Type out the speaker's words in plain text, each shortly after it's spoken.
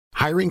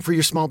Hiring for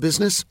your small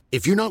business?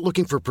 If you're not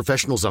looking for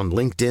professionals on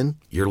LinkedIn,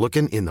 you're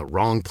looking in the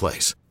wrong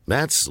place.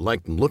 That's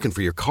like looking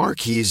for your car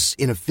keys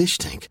in a fish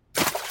tank.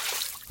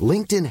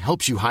 LinkedIn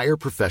helps you hire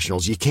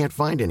professionals you can't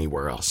find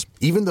anywhere else,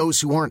 even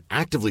those who aren't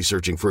actively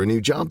searching for a new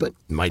job but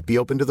might be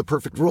open to the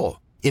perfect role.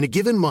 In a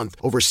given month,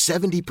 over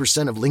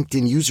 70% of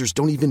LinkedIn users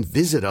don't even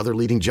visit other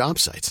leading job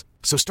sites.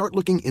 So start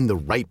looking in the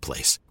right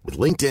place. With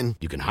LinkedIn,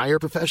 you can hire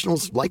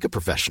professionals like a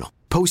professional.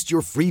 Post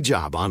your free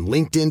job on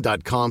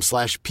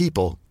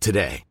linkedin.com/people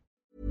today.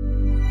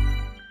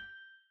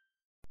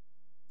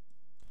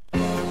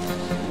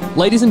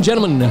 Ladies and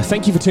gentlemen,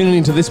 thank you for tuning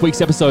into this week's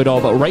episode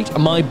of Rate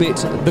My Bit,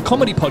 the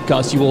comedy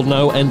podcast you all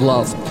know and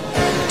love.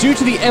 Due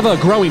to the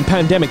ever-growing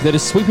pandemic that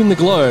is sweeping the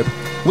globe,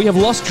 we have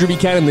lost Drew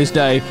Buchanan this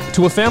day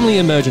to a family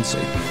emergency.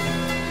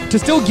 To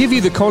still give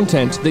you the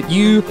content that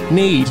you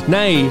need,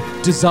 nay,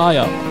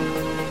 desire,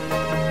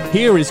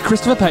 here is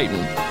Christopher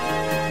Payton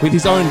with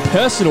his own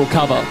personal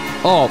cover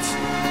of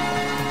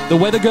The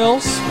Weather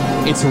Girls,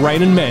 It's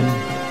Raining Men.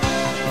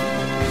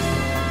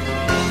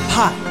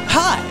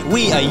 Hi,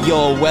 we are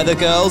your Weather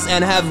Girls,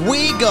 and have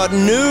we got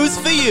news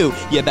for you?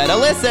 You better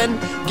listen,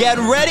 get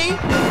ready,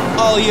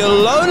 all you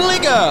lonely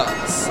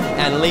girls,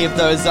 and leave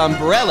those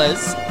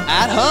umbrellas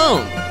at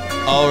home.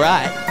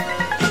 Alright,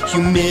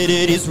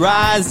 humidity's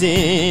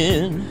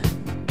rising,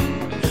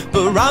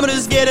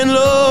 barometer's getting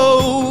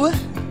low.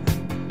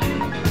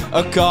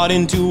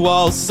 According to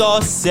all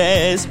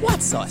sources.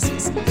 What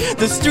sources?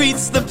 The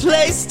street's the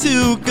place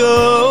to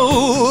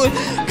go.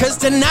 'Cause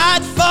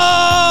tonight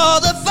for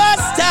the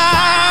first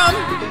time,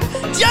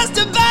 just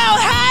about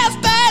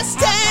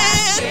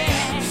 10:30,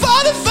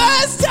 for the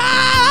first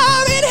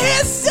time in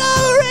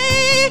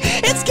history,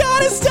 it's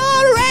gonna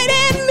start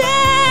raining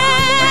men.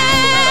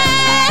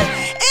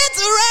 It's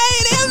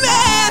raining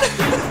men.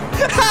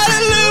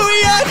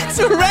 Hallelujah, it's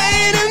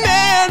raining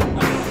men.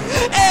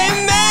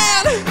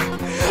 Amen.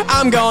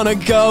 I'm gonna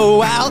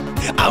go out,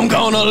 I'm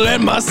gonna let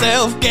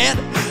myself get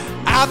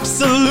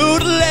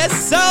absolutely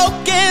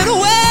soaking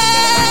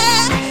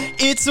wet.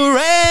 It's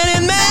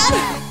raining man,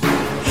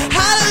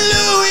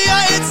 hallelujah,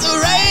 it's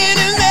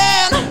raining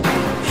man.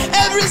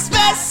 Every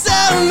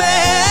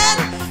specimen,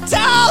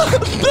 tall,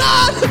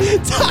 blonde,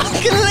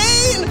 dark and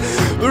lean,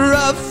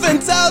 rough and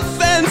tough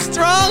and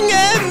strong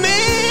and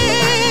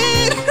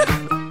mean.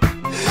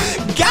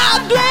 God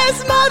bless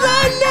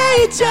Mother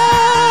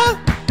Nature.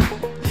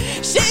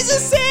 She's a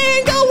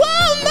single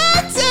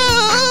woman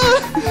too.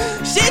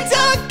 She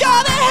took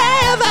all the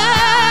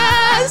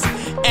heavens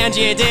and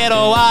she did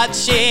what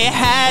she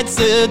had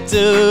to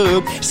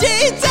do.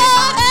 She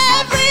told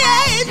every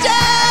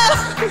angel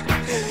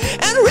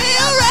and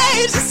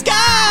rearranged the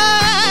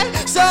sky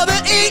so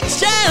that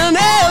each and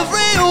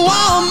every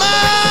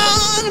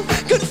woman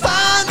could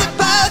find the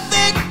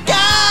perfect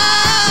guy.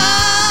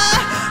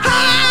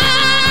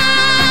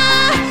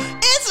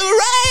 It's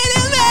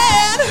raining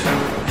men.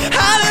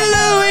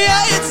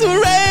 Hallelujah, it's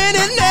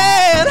raining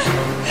men.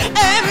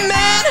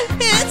 Amen,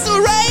 it's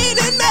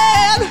raining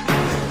men.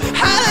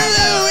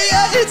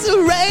 Hallelujah, it's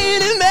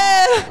raining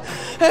men.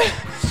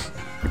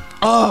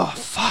 Oh,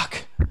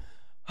 fuck.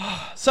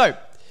 So,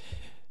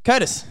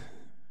 Curtis,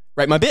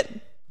 rate my bit.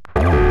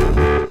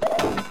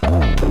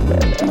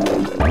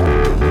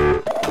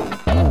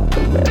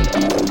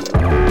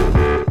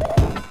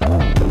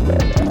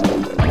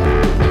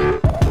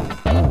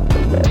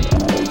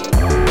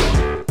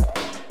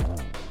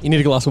 You need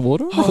a glass of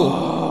water?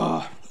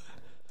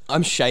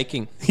 I'm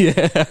shaking. Yeah,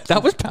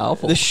 that was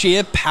powerful. The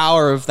sheer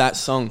power of that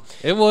song.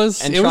 It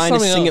was. And it was trying to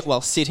something sing else. it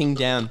while sitting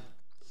down,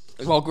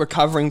 while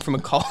recovering from a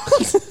cold.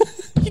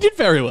 You did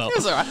very well. It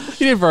was all right.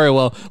 You did very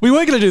well. We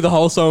were going to do the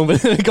whole song,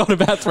 but then it got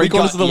about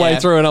three-quarters of the way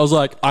through, and I was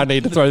like, I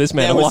need to throw this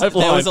man a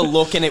lifeline. There was a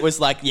look, and it was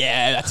like,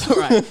 yeah, that's all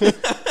right.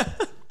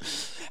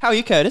 How are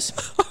you, Curtis?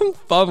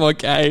 I'm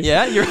okay.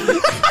 Yeah, you're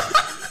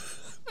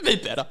a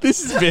bit better.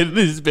 This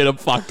has been a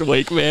fucked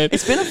week, man.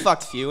 It's been a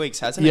fucked few weeks,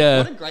 hasn't it?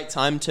 Yeah. What a great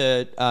time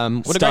to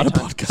Start a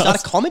podcast.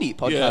 Start a comedy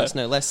podcast,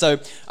 no less. So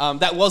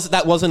that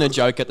wasn't a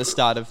joke at the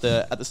start of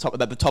the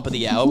top of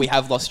the hour. We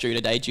have lost Drew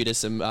today due to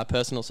some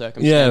personal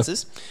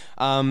circumstances.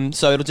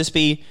 So it'll just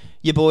be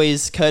your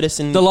boys Curtis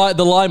and the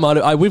lie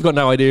might. We've got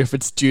no idea if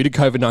it's due to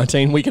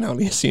COVID-19. We can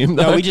only assume.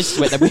 Though. No, we just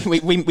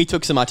we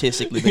took some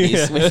artistic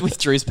liberties with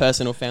Drew's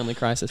personal family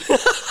crisis.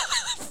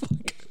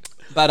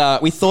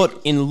 But we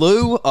thought in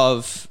lieu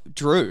of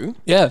Drew,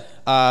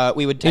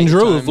 we would take in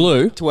Drew time of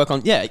Lou to work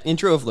on in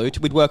Drew of Lou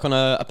we'd work on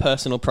a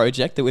personal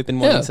project that we've been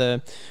wanting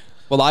to.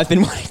 Well, I've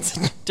been wanting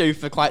to do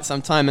for quite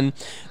some time, and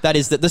that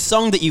is that the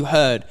song that you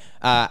heard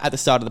at the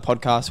start of the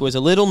podcast was a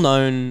little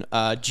known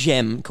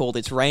gem called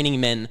 "It's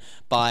Raining Men"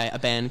 by a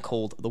band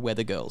called The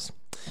Weather Girls.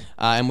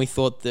 And we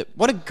thought that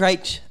what a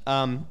great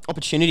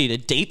opportunity to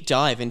deep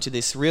dive into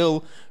this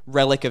real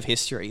relic of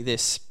history,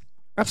 this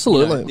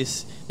absolutely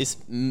this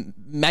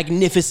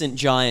magnificent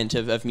giant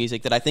of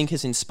music that I think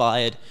has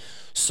inspired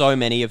so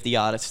many of the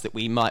artists that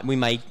we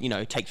may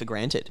take for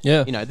granted.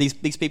 Yeah,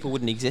 these people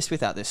wouldn't exist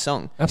without this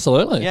song.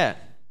 Absolutely. Yeah.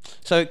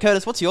 So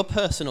Curtis, what's your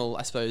personal,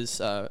 I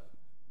suppose,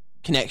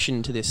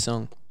 connection to this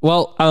song?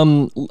 Well,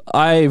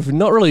 I've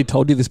not really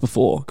told you this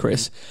before,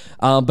 Chris,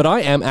 but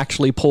I am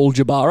actually Paul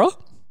Jabara.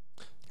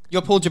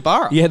 You're Paul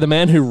Jabara? Yeah, the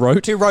man who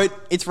wrote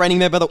It's Raining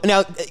Men by the...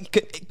 Now,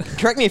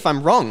 correct me if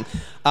I'm wrong.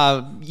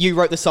 You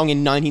wrote the song in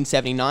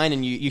 1979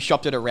 and you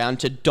shopped it around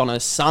to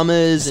Donna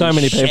Summers So and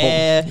many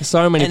Cher, people.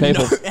 So many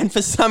people. And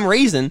for some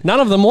reason...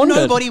 None of them wanted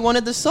it. Nobody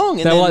wanted the song.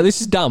 And They were like,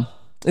 this is dumb.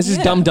 This is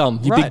dumb,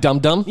 you right.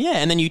 big dumb. Yeah,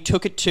 and then you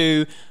took it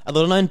to a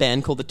little-known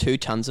band called the 2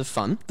 Tons of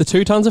Fun. The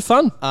 2 Tons of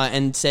Fun.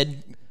 And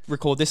said,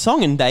 record this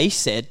song, and they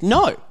said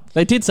no.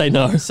 They did say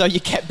no. So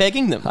you kept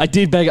begging them. I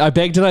did beg. I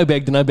begged and I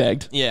begged and I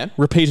begged. Yeah.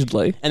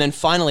 Repeatedly. And then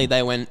finally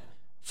they went,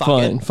 fuck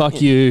Fine, it.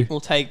 fuck you. We'll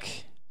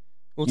take it.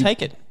 We'll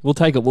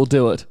take it. We'll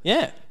do it.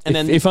 Yeah. And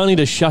if only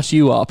to shut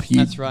you up, you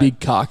That's right.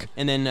 big cock.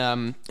 And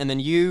then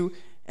you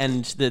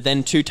and the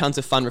then 2 Tons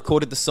of Fun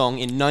recorded the song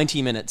in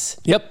 90 minutes.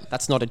 Yep.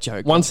 That's not a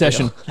joke. One That's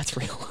session. real. That's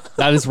real.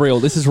 That is real.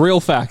 This is real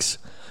facts.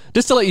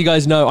 Just to let you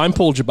guys know, I'm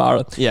Paul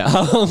Jabara.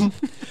 Yeah.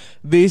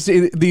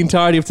 The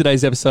entirety of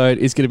today's episode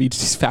is going to be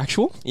just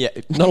factual. Yeah.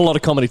 Not a lot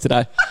of comedy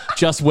today.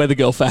 Just Weather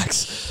Girl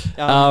facts.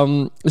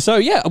 So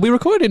yeah, we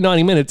recorded in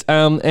 90 minutes,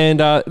 and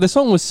the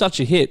song was such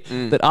a hit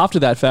that after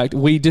that fact,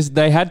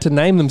 they had to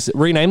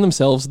rename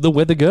themselves the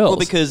Weather Girls. Well,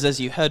 because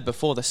as you heard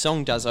before, the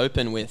song does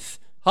open with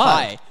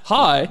Hi.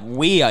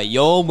 We are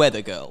your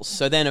Weather Girls.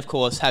 So then, of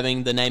course,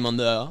 having the name on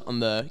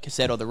the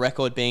cassette or the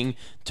record being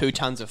 2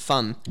 Tons of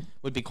Fun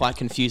would be quite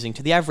confusing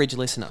to the average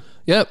listener.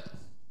 Yep.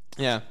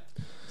 Yeah.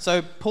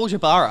 So, Paul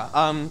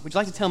Jabara, would you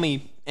like to tell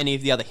me any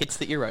of the other hits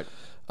that you wrote?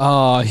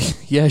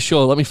 Yeah,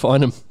 sure. Let me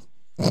find them.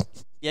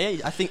 Yeah,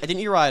 I think didn't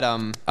you write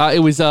It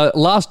was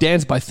Last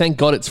Dance by Thank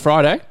God It's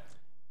Friday.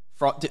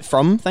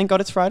 From Thank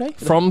God It's Friday?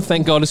 From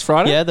Thank God It's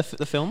Friday. Yeah, the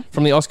film.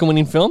 From the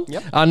Oscar-winning film.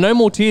 Yep. No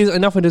More Tears,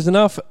 Enough It Is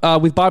Enough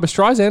with Barbra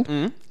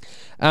Streisand.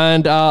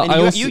 And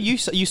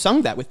you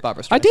sung that with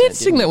Barbra Streisand. I did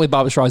sing that with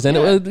Barbra Streisand.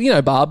 Yeah. It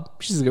was, Barb.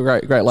 She's a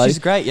great lady. She's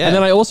great, yeah. And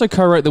then I also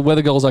co-wrote the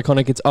Weather Girls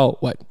iconic.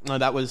 No,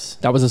 that was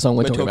the song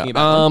we're talking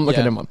about. Okay,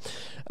 yeah. never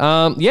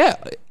mind. Yeah,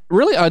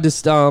 really, I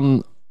just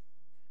I'm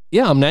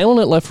nailing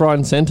it left, right,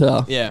 and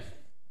center. Yeah.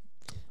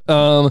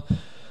 Until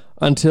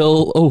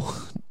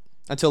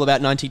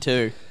about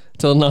 92.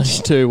 Till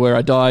 92, where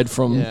I died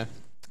from. Yeah.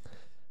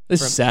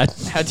 This is sad.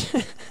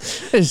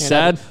 This is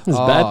sad. This is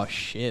bad. Oh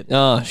shit.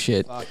 Oh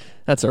shit. Fuck.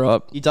 That's all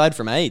right. You died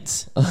from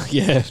AIDS.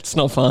 Yeah, it's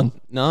not fun.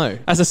 No.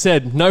 As I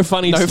said, no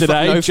funnies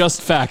today, just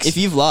facts. If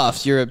you've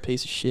laughed, you're a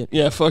piece of shit.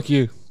 Yeah, fuck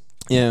you.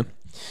 Yeah.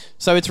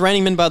 So it's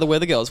Raining Men by the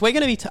Weather Girls. We're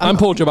going to be... I'm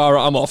Paul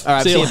Jabara. I'm off. All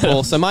right, see you, later.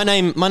 Paul. So my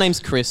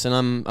name's Chris, and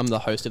I'm the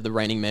host of the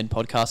Raining Men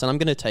podcast, and I'm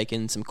going to take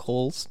in some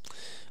calls.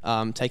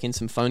 Take in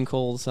some phone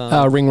calls.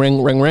 Ring,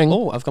 ring, ring, ring.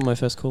 Oh, I've got my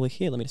first caller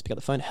here. Let me just pick up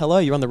the phone. Hello,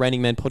 you're on the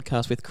Raining Men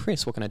podcast with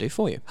Chris. What can I do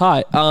for you?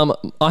 Hi,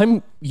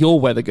 I'm your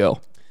weather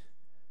girl.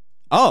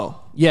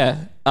 Oh.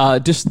 Yeah,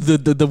 just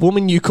the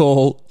woman you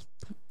call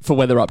for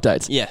weather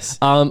updates. Yes.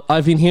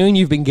 I've been hearing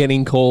you've been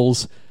getting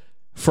calls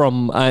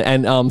from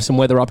and some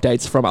weather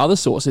updates from other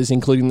sources,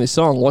 including this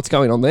song. What's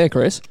going on there,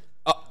 Chris?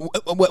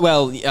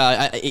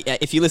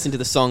 If you listen to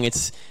the song,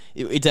 it's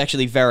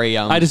actually very...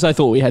 I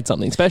thought we had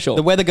something special.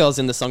 The Weather Girls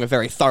in the song are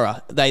very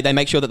thorough. They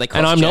make sure that they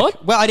cross-check. And I'm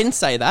not? Well, I didn't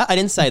say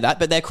that,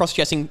 but they're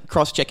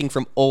cross-checking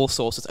from all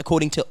sources,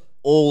 according to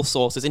all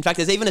sources. In fact,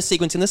 there's even a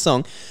sequence in the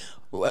song,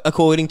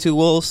 according to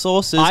all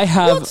sources. I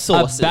have What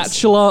sources? a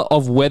Bachelor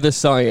of Weather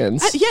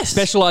Science, yes.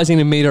 specialising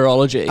in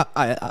meteorology.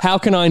 How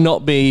can I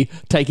not be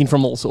taking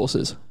from all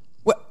sources?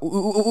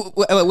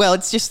 Well,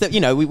 it's just that,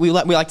 we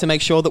like to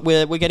make sure that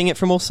we're getting it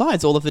from all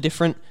sides, all of the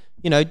different,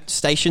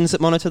 stations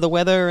that monitor the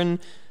weather, and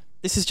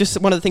this is just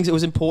one of the things that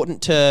was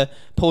important to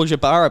Paul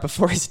Jabara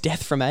before his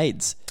death from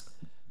AIDS.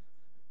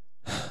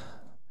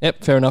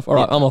 Yep, fair enough. All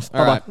right, I'm off.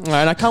 Bye-bye. All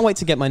right, I can't wait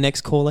to get my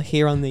next caller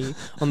here on the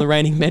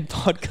Raining Men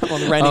podcast.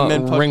 On the Raining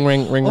Men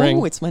podcast. Ring.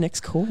 Oh, it's my next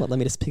caller. Let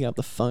me just pick up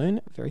the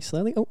phone very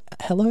slowly. Oh,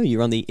 hello,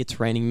 you're on the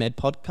It's Raining Med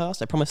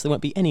podcast. I promise there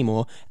won't be any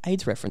more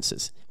AIDS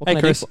references. What Hey, can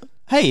I do Chris.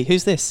 Hey,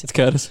 who's this? It's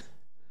Curtis.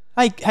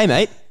 Hey,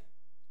 mate.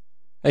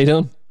 How you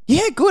doing?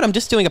 Yeah, good. I'm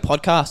just doing a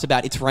podcast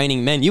about It's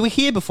Raining Men. You were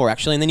here before,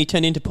 actually, and then you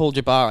turned into Paul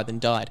Jabara, then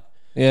died.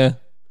 Yeah.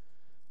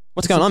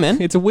 What's going on, man?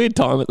 It's a weird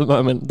time at the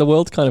moment. The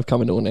world's kind of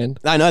coming to an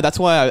end. I know. That's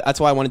why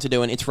I wanted to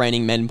do an It's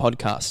Raining Men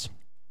podcast.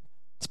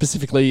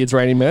 Specifically, It's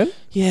Raining Men?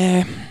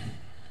 Yeah.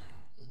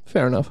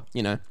 Fair enough.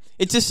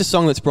 It's just a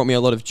song that's brought me a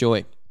lot of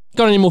joy.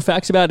 Got any more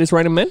facts about It's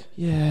Raining Men?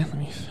 Yeah.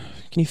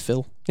 Can you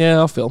fill? Yeah,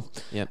 I'll fill.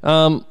 Yeah.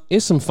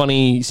 Here's some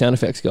funny sound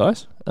effects,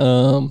 guys.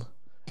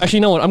 Actually,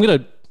 you know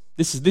what?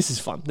 This is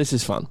fun. This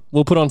is fun.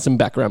 We'll put on some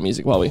background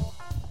music while we...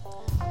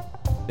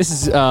 This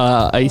is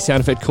a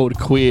sound effect called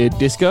Queer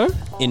Disco.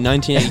 In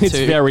 1982. It's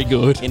very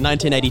good. In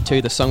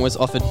 1982, the song was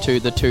offered to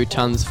the 2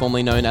 Tons,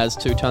 formerly known as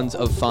 2 Tons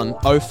of Fun.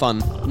 Oh, fun,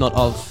 not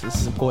of. This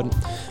is important.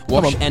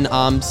 Wash and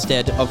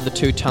Armstead of the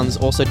 2 Tons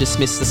also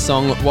dismissed the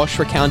song. Wash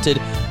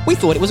recounted, "We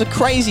thought it was a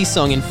crazy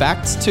song, in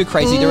fact. It's too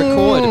crazy to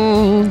record.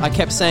 I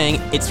kept saying,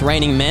 It's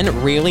Raining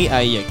Men? Really?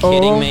 Are you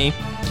kidding me?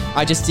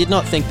 I just did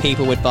not think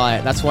people would buy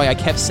it. That's why I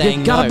kept saying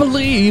You gotta no.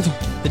 believe.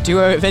 The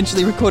duo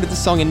eventually recorded the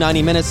song in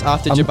 90 minutes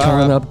after I'm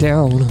coming up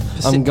down.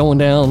 I'm going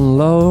down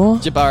low.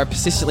 Jabara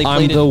persistently I'm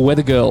pleaded. the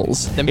Weather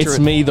Girls. It's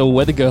me, the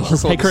Weather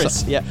Girls. Hey,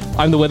 Chris. Yeah.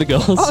 I'm the Weather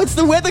Girls. Oh, it's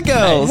the Weather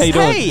Girls. Hey,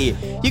 how you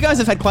doing? You guys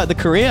have had quite the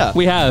career.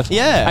 We have.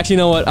 Yeah. Actually, you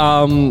know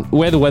what?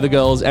 We're the Weather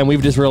Girls, and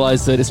we've just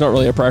realised that it's not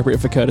really appropriate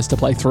for Curtis to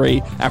play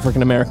 3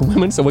 African American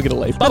women, so we're going to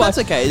leave. No, Bye-bye. that's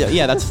okay.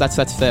 Yeah, that's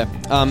fair.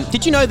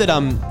 Did you know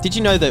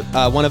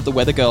that one of the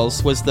Weather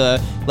Girls was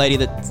the lady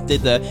that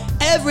did the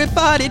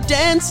 "Everybody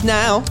Dance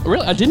Now"?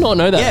 Really? I did not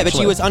know that. Yeah, but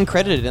actually. she was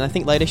uncredited, and I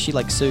think later she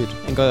sued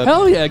and got.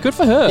 Hell yeah, good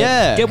for her.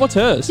 Yeah. Get what's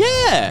hers.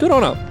 Yeah. Good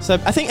on her. So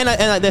I think,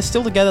 and they're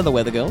still together, the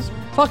Weather Girls.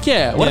 Fuck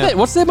yeah. Yeah.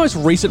 What's their most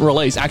recent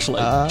release, actually?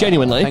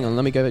 Genuinely. Hang on,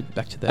 let me go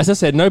back to that. As I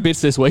said, no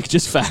bits this week,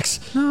 just facts.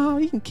 No,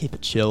 you can keep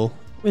it chill.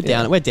 We're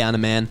down a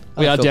man.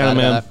 We are down a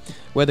man.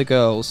 Weather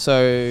Girls. So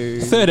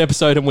 3rd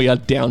episode and we are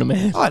down a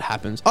man. Oh, it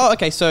happens. Oh,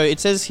 okay. So it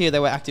says here they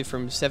were active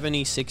from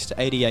 76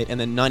 to 88 and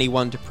then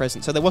 91 to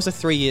present. So there was a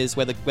 3 year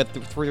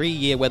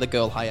Weather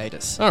Girl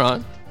hiatus. All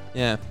right.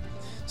 Yeah.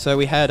 So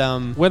we had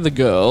Weather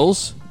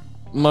Girls'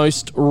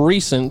 most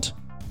recent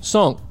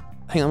song.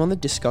 hang on, I'm on the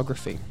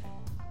discography.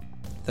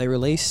 They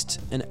released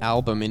an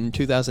album in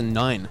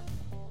 2009.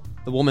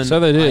 The Woman So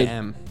they did. I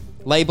Am.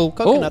 Label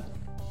Coconut.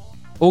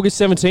 August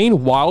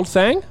 17, Wild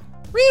Fang.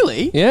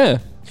 Really? Yeah.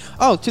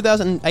 Oh,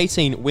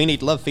 2018, We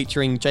Need Love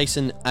featuring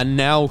Jason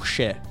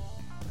Anouche.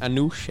 I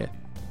don't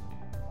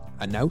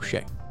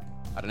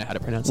know how to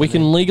pronounce We that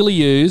can name. legally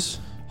use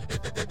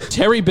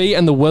Terry B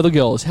and the Weather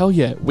Girls. Hell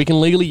yeah. We can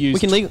legally use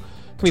Can we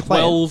play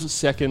it? 12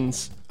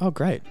 seconds. Oh,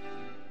 great.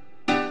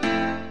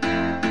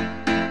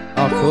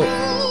 Oh, cool.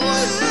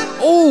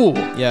 Oh,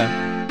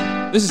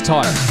 Yeah. this is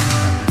tight.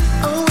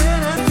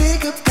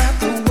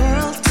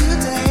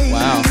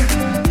 Wow.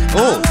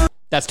 Oh.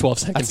 That's 12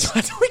 seconds.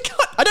 That's we got.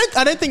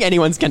 I don't think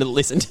anyone's going to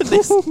listen to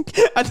this.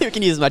 I think we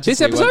can use as much This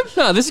as we episode? want.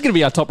 No, this is going to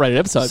be our top rated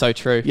episode. So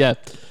true. yeah.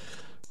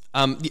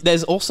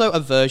 There's also a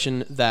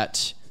version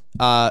that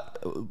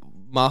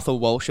Martha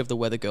Walsh of the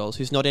Weather Girls,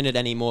 who's not in it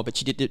anymore, but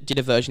she did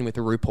a version with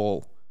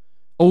RuPaul.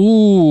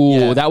 Ooh,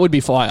 Yeah. that would be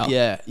fire.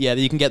 Yeah,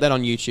 you can get that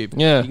on YouTube.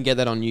 Yeah. You can get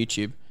that on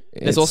YouTube.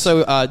 There's It's-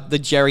 also the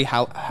Jerry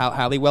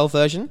Halliwell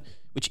version,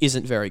 which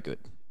isn't very good.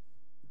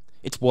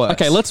 It's worse.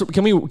 Okay,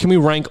 can we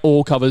rank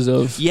all covers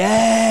of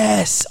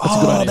Yes. a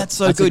good idea. That's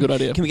so That's a good. good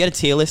idea. Can we get a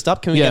tier list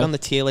up? Can we Yeah. get on the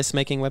tier list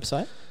making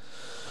website?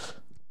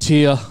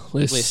 tier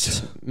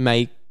list,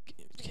 Make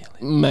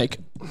make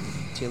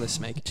tier list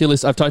make. tier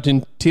list? I've typed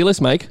in tier list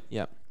make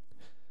Yep.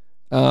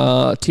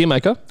 tier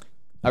maker.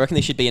 I reckon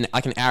there should be an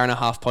hour and a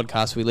half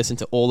podcast where we listen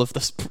to all of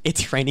the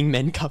It's Raining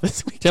Men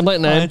covers. We Template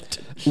name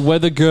find.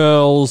 Weather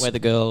Girls. Weather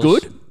Girls.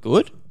 Good?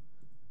 Good.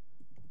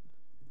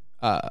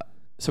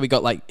 So we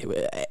got like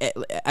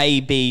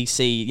A, B,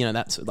 C. You know,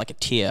 that's like a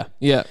tier.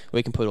 Yeah,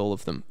 We can put all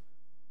of them.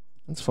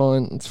 that's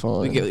fine. It's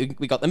fine.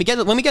 We got. Let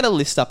me get a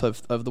list up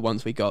of the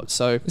ones we got.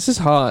 So This is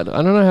hard.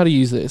 I don't know how to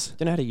use this.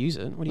 don't know how to use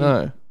it. What do you? No,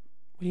 What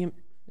do you?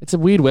 it's a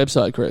weird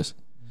website, Chris.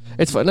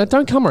 It's fine. No,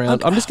 don't come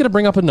around. I'm just going to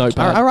bring up a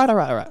notepad. All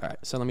right.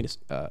 So let me just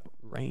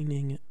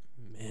Raining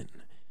Men.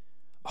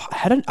 Oh,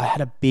 I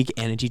had a big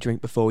energy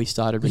drink before we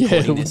started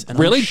recording this. And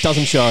really? I'm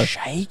Doesn't show.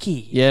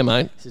 Shaky. Yeah,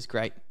 mate. This is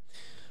great.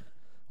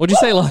 What'd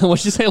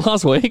you say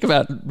last week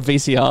about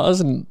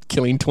VCRs and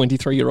killing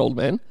 23-year-old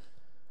men?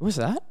 What was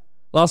that?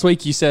 Last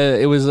week you said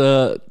it was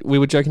we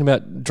were joking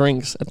about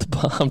drinks at the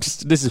bar.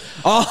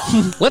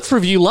 Let's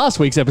review last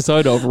week's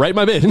episode of Rate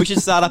My Bit. We should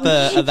start up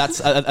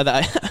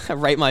a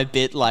rate my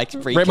bit like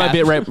recap. Rate My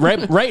Bit. Rate my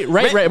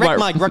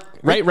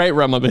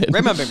bit.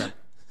 Rate my bit.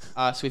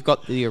 So we've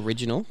got the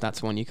original.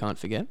 That's one you can't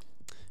forget.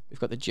 We've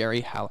got the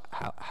Jerry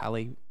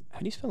Halley. How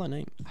do you spell her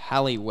name?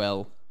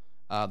 Halliwell.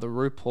 The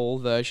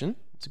RuPaul version.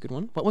 It's a good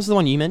one. What was the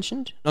one you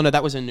mentioned? Oh no,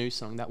 that was a new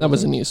song. That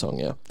was a new song.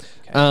 Yeah.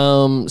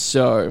 Okay.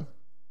 So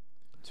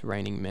it's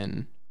Raining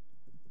Men.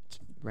 It's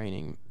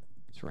raining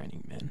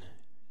men.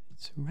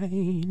 It's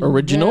raining.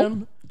 Original.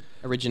 Men.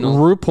 Original.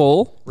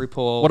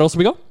 RuPaul. What else have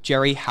we got?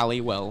 Jerry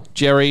Halliwell.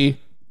 Jerry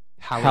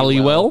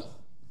Halliwell.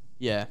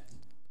 Yeah.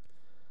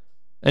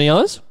 Any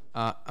others?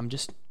 I'm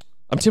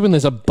tipping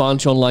there's a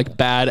bunch on like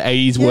bad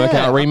 80s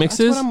workout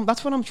remixes.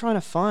 That's what I'm trying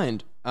to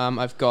find.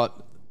 I've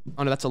got.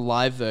 Oh no, that's a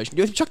live version.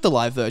 You chuck the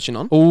live version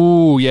on.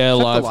 Oh yeah,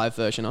 Chuck live. the live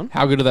version on.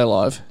 How good are they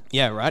live?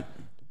 Yeah, right.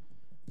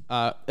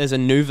 There's a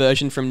new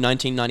version from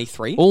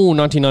 1993. Oh,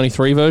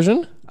 1993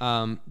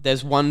 version.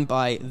 There's one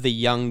by the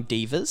Young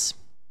Divas.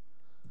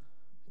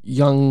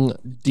 Young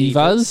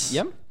Divas.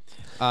 Yep.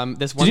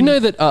 There's one. Did you know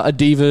that a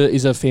diva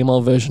is a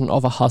female version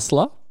of a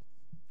hustler?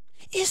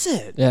 Is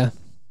it? Yeah.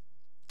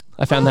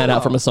 I found that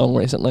out from a song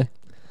recently.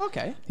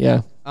 Okay.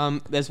 Yeah.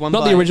 There's one.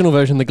 Not by the original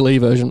version, the Glee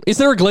version. Is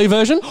there a Glee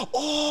version?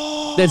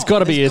 Oh, there's got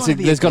to be.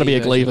 There's got to be a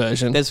Glee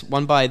version. There's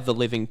one by the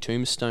Living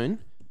Tombstone.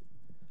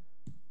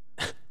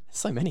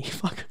 So many.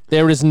 Fuck.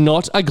 There is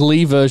not a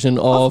Glee version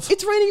of.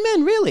 It's Raining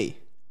Men, really?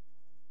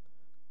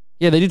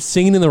 Yeah, they did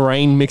Singing in the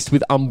Rain mixed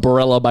with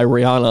Umbrella by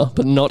Rihanna,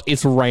 but not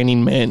It's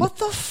Raining Men. What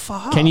the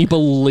fuck? Can you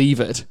believe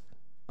it?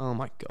 Oh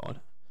my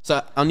god.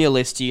 So on your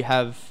list, do you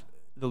have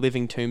the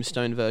Living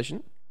Tombstone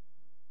version?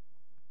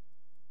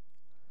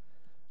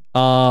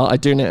 I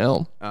do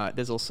now.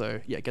 There's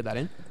also get that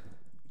in.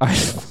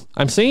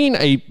 I'm seeing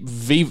a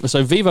Vivo.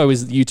 So Vivo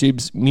is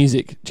YouTube's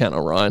music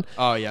channel, right?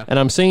 Oh yeah. And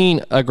I'm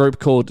seeing a group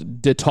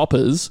called The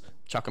Toppers.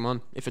 Chuck them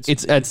on. If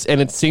It's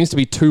and it seems to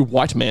be two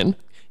white men.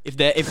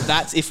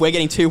 If we're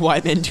getting two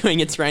white men doing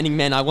It's Raining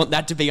Men, I want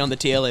that to be on the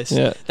tier list.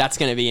 Yeah. That's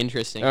going to be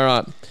interesting. All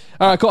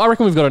right, cool. I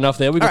reckon we've got enough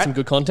there. We've got some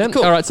good content.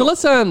 Cool. All right, so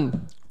let's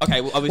Okay,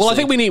 well, obviously. Well, I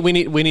think we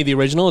need the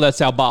original. That's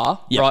our bar,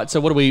 right?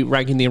 So what are we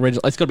ranking the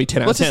original? It's got to be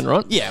 10 out of 10,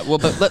 right? Yeah. Well,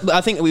 but I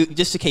think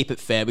just to keep it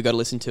fair, we got to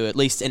listen to at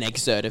least an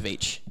excerpt of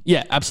each.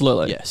 Yeah,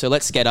 absolutely. Yeah. So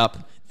let's get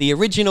up the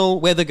original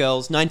Weather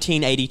Girls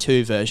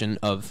 1982 version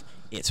of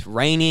It's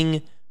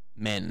Raining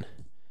Men.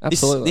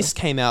 Absolutely. This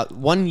came out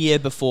 1 year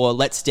before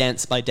Let's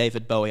Dance by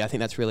David Bowie. I think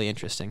that's really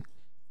interesting.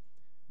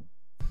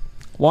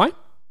 Why?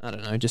 I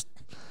don't know. Just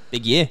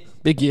big year.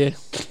 Big year.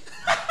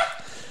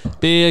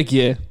 Big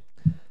year.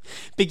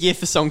 Big year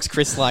for songs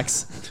Chris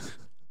likes.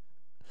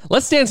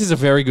 Let's Dance is a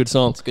very good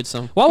song. It's a good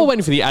song. While we're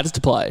waiting for the ads to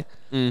play,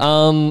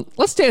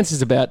 Let's Dance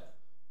is about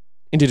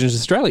Indigenous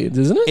Australians,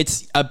 isn't it?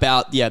 It's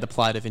about the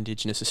plight of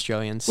Indigenous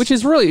Australians, Which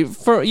is really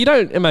you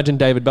don't imagine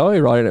David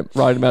Bowie writing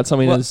about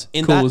something as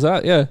cool as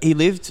that. Yeah, he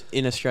lived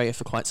in Australia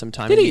for quite some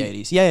time Did in he?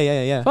 the 80s.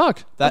 Yeah.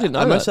 Fuck, I didn't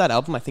know most that. of that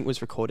album I think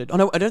was recorded. Oh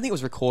no, I don't think it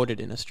was recorded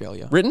in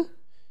Australia. Written?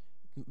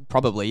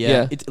 Probably, yeah.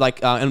 Yeah. It's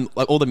like and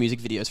like all the music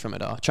videos from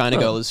it are. China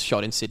Girl is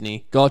shot in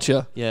Sydney.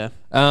 Gotcha. Yeah.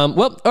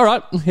 Well, all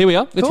right, here we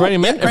are. It's Cool.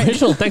 Raining Men. Yeah, great.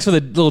 Original. Thanks for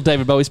the little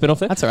David Bowie spin-off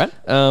there. That's all right.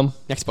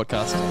 Next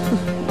podcast.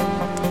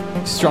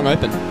 Strong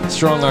Open.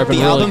 Strong Open.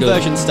 The really album good.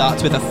 version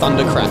starts with a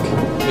thunder crack,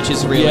 which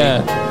is really Yeah.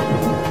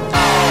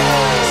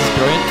 This is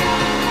brilliant.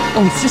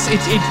 Oh, it's just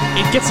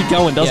it gets it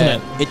going, doesn't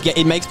it?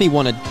 It makes me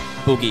want to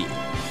boogie.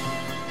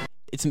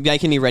 It's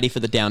making me ready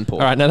for the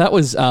downpour. All right, now that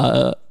was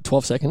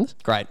 12 seconds.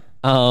 Great.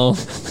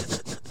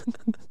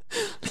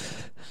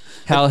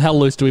 How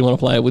loose do we want to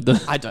play it with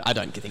the? I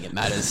don't think it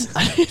matters.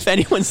 If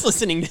anyone's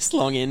listening this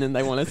long in and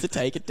they want us to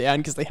take it down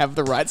because they have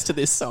the rights to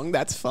this song,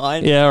 that's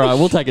fine. Yeah, all right,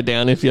 we'll take it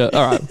down if you.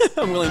 All right,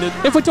 I'm willing to.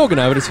 if we're talking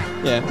over it.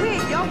 Yeah. We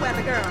your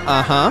weather girl.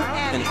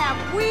 And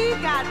have we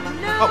got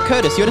no... Oh,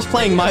 Curtis, you're just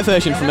playing my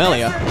version from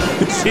earlier.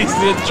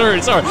 It's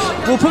true. Sorry,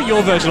 we'll put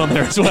your version on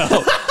there as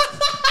well.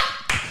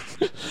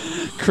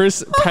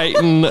 Chris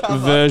Payton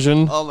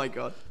version. Oh my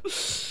god.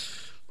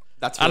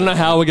 That's. I don't know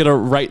how we're gonna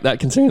rate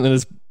that, considering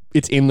that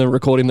it's in the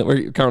recording that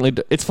we're currently.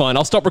 It's fine.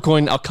 I'll stop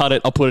recording. I'll cut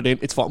it. I'll put it in.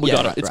 It's fine. We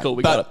got it. It's cool.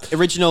 We got it.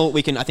 Original,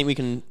 I think we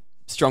can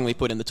strongly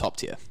put in the top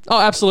tier. Oh,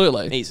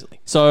 absolutely.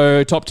 Easily.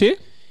 So top tier.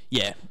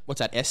 Yeah. What's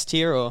that? S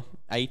tier or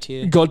A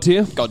tier? God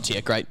tier. God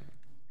tier. Great.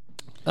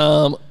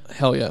 Hell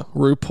yeah.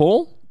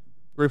 RuPaul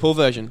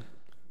version.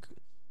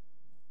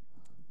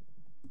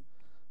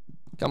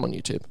 Come on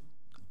YouTube.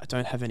 I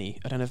don't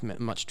have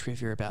much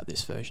trivia about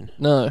this version.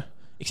 No.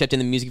 Except in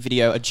the music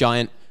video, a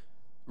giant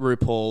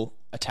RuPaul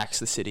attacks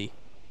the city.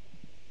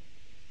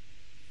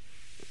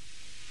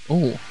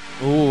 Oh.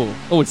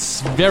 Oh,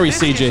 it's very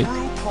CG.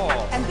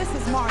 And this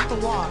is Martha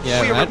Wash.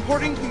 Yeah, We are right?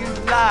 reporting to you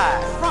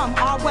live. From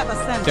our weather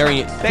center.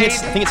 Very. I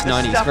think it's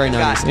 90s. Very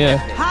 90s. Yeah.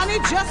 Honey,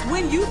 just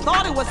when you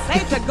thought it was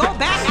safe to go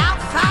back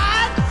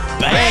outside,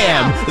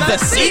 Bam! The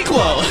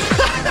sequel.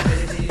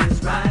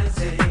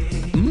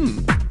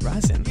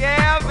 Rising.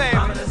 Yeah,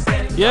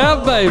 baby.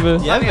 Yeah,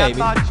 baby. Yeah, Honey,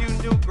 baby. I thought you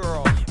knew,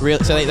 girl.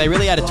 So they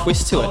really add a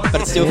twist to it,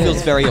 but it still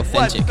feels very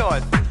authentic.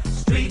 What thought?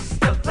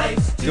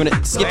 Do you want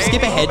to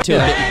skip ahead to a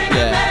bit?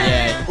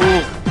 Yeah.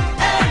 Ooh.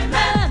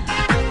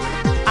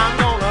 I'm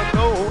gonna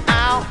go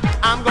out.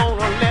 I'm gonna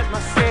let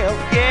myself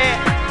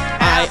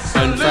I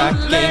own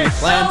fracking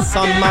plants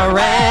on my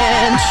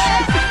ranch.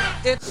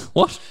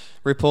 What?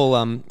 RuPaul,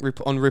 on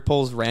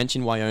RuPaul's ranch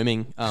in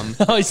Wyoming.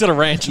 Oh, he's got a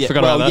ranch. I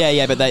forgot about that.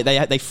 Yeah, but they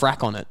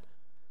frack on it.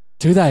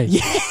 Do they?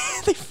 Yeah,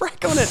 they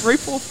frack on it.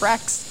 RuPaul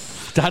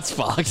fracks. That's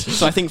fucked.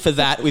 So I think for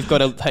that we've got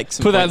to take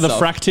some. Put that in the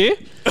points off. frack tier.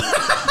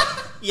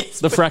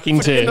 Yes, The fracking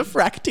put it tier. in the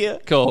frack tier.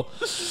 Cool.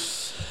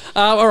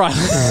 All right.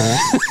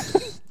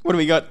 What do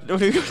we got?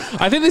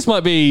 I think this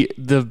might be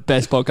the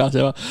best podcast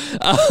ever.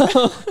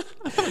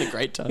 I'm having a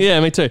great time. Yeah,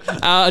 me too.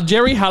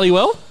 Jerry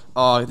Halliwell.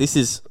 Oh, this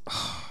is.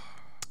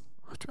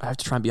 I have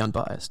to try and be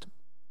unbiased.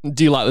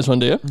 Do you like this one,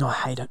 do you? No, I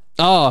hate it.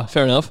 Oh,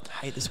 fair enough.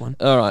 I hate this one.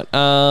 All right.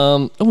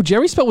 Oh,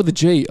 Jerry spelled with a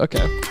G.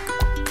 Okay.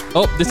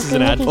 Oh, this is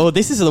an ad. Oh,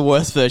 this is the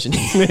worst version.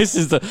 This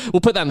is the.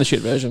 We'll put that in the shit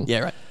version. Yeah,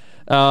 right.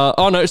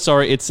 Oh no,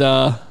 sorry.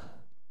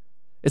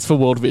 It's for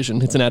World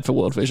Vision. It's an ad for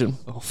World Vision.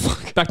 Oh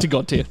fuck. Back to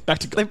God tier. Back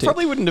to God They tier.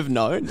 probably wouldn't have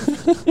known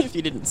if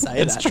you didn't say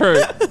It's that.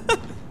 true.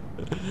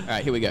 All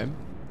right, here we go.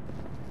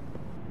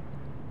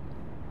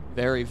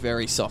 Very,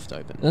 very soft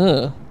open.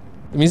 The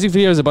music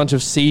video is a bunch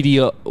of seedy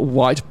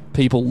white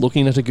people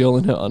looking at a girl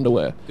in her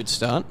underwear. Good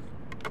start.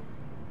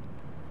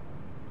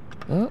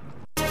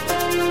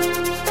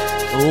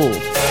 Oh,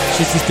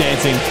 she's just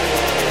dancing.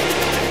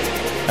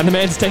 And the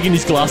man's taking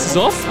his glasses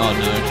off. Oh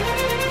no.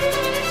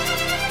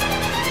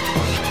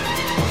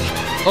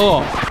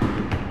 Oh.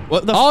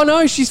 What the? Oh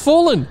no, she's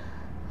fallen.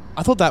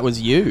 I thought that was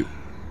you.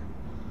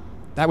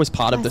 That was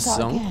part of the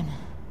song.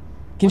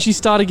 Can she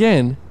start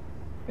again?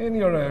 In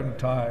your own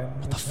time.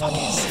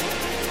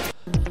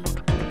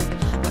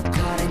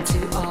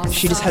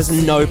 She just has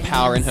no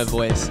power in her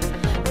voice.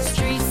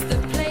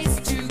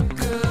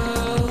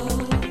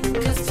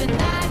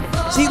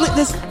 See, look,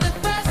 there's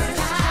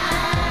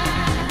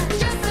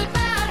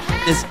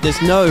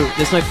no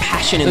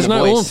passion in the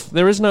voice. Oomph.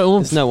 There is no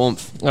oomph. There's no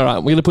oomph. All right,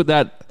 we're gonna put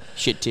that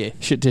Shit tier.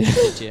 shit tier.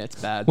 Shit tier.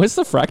 It's bad. Where's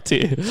the frack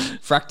tier?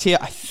 Frack tier,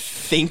 I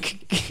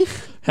think.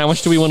 How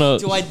much do we want to?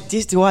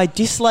 Do I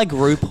dislike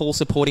RuPaul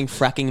supporting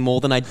fracking more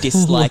than I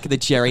dislike the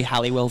Jerry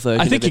Halliwell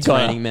version of It's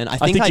Raining Men? I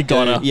think you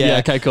got do. her. Yeah,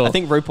 okay, cool. I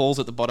think RuPaul's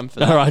at the bottom for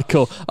that. All right,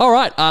 cool. All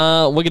right,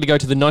 we're going to go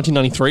to the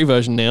 1993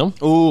 version now.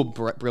 Ooh,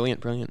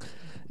 brilliant.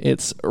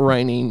 It's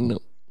raining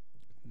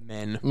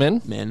Men.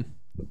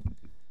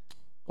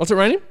 What's it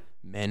raining?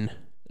 Men.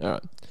 All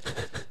right.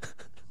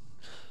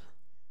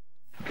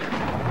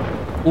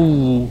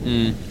 Ooh.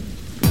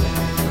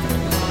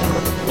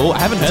 Oh, I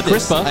haven't heard this.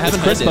 crisper. I haven't It's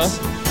heard crisper. this.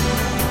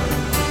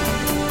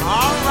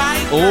 All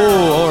right.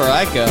 Oh, all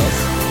right, girls.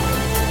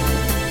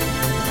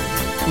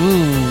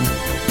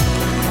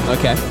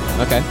 Okay.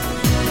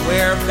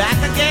 We're back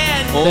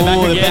again. Oh, They're back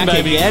they're again, back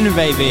baby. again,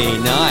 baby.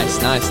 Nice.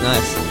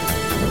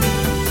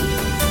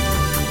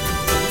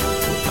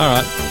 All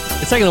right.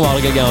 It's taking a while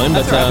to get going,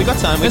 That's but all right. We got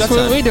time. We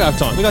do have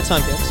time. We We got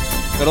time, kids.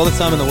 Got all the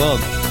time in the world.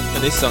 For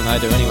this song, I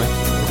do anyway.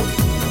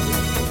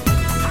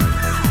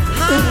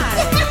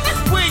 Hi,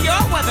 we're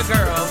your weather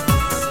girls,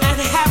 and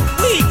have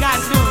we got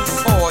news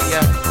for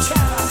you?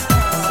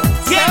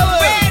 Get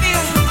ready,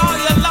 all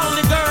you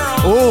lonely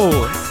girls,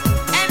 Oh.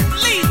 and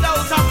leave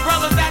those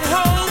umbrellas at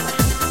home.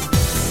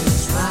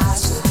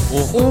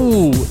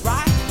 Ooh.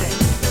 Right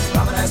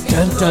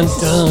Dun, dun,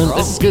 dun.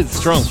 This is good.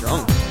 Strong.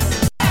 Strong.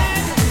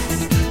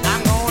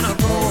 I'm gonna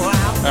go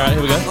out. All right,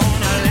 here we go.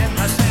 Gonna let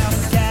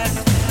myself get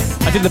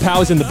I think the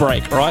power's in the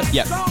break, right?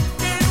 Yep.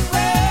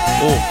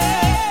 Oh.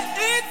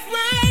 It's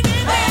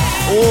raining.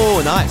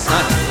 Oh, nice.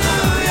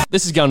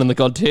 This is going in the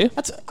God tier.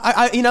 That's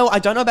I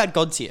don't know about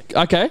God tier.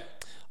 Okay.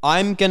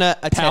 I'm gonna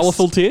attest.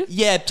 Powerful tier?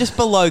 Yeah, just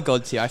below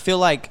God tier. I feel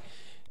like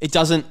it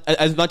doesn't,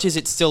 as much as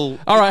it's still.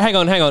 All right, hang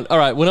on. All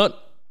right, we're not.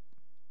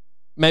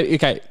 Maybe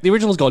okay. The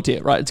original's God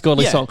tier, right? It's a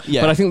godly Yeah, song,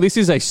 yeah. but I think this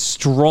is a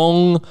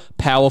strong,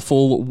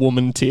 powerful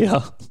woman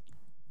tier.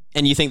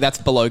 And you think that's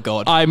below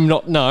God? I'm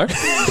not. No.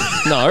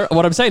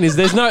 What I'm saying is,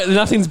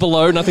 nothing's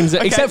below, nothing's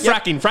except yep.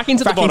 fracking.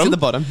 Fracking's at the Fracking's bottom. at the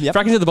bottom, yep.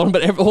 Fracking's at the bottom,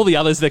 but all the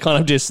others, they're kind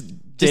of just in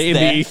there.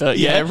 the ether.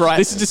 Yeah, right.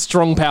 This is just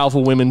strong,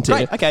 powerful women tier.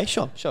 Right. Okay.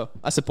 Sure.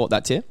 I support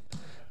that tier.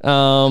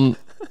 I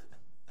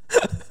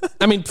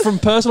mean, from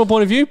personal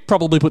point of view,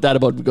 probably put that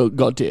above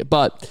God tier,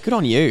 but Good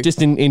on you. just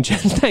in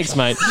thanks,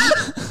 mate.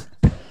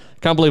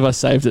 Can't believe I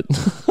saved it.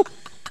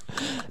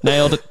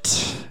 Nailed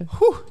it.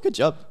 Whew, good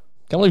job.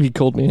 Can't believe you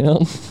called me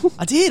out.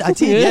 I did.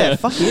 Yeah.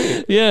 Fuck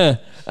you. Yeah.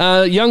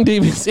 Young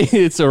Divas,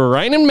 it's a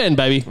raining men,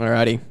 baby.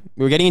 Alrighty.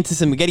 We're getting into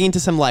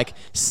some like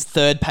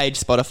third page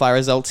Spotify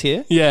results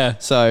here. Yeah.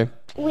 So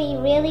We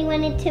really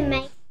wanted to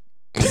make.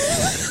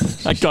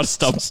 I gotta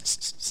stop.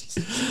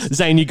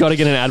 Zane, you gotta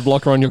get an ad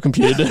blocker on your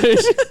computer, dude.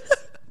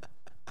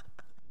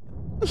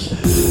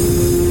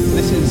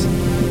 this is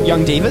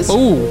Young Divas.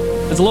 Ooh,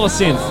 there's a lot of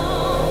synth.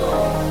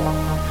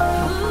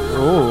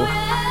 Ooh.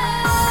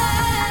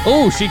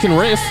 Ooh, she can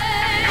riff.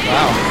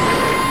 Wow.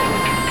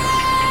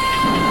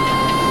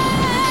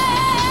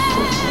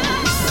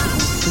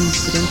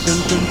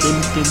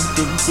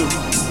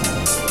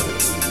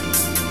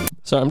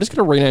 So I'm just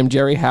gonna rename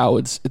Jerry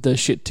Howard's the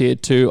shit tier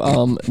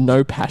to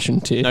no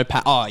passion tier.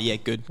 Oh yeah,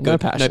 good. No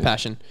Good. passion. No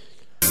passion.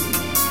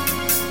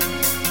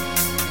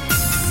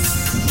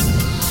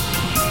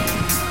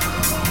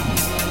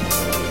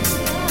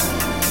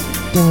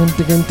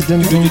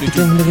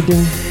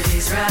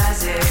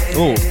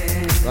 Ooh.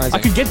 I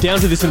could get down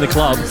to this in the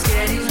club.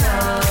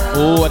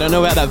 Oh, I don't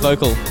know about that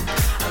vocal.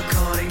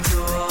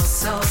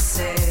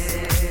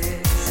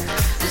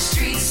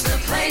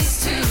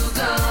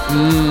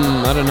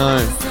 I don't know.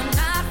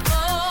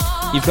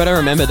 You've got to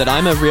remember that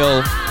I'm a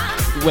real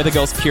Weather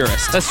Girls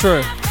purist. That's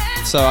true.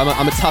 So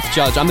I'm a tough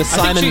judge. I'm the I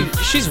Simon. think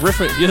she's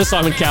riffing. You're the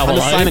Simon Cowell. I'm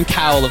the aren't you? Simon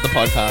Cowell of the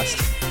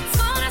podcast.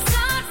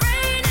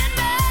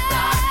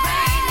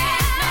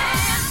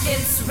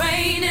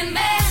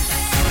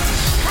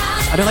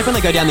 I don't like when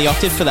they go down the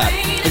octave for that.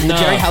 And No.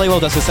 Jerry Halliwell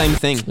does the same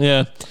thing.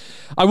 Yeah.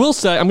 I will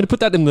say, I'm going to put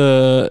that in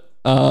the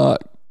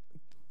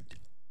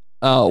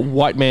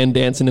white man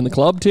dancing in the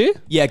club tier.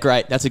 Yeah,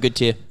 great. That's a good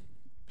tier.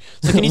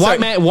 So can you White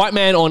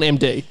man on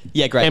MD.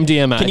 Yeah, great.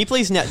 MDMA. Can you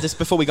please now, just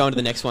before we go on to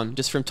the next one,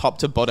 just from top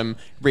to bottom,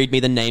 read me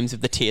the names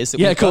of the tiers that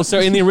Yeah, we've cool. got? So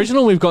in the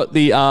original, we've got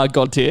the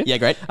God tier. Yeah,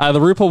 great. The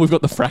RuPaul, we've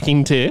got the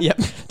fracking tier. Yep.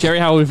 Jerry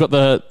Howard, we've got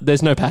the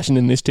there's no passion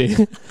in this tier.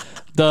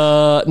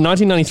 The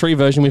 1993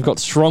 version, we've got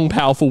strong,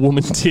 powerful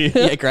woman tier.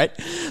 Yeah, great.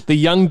 The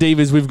Young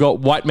Divas, we've got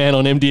white man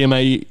on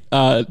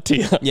MDMA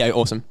tier. Yeah,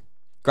 awesome.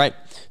 Great.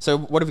 So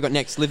what have we got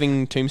next?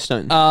 Living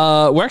Tombstone.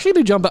 We're actually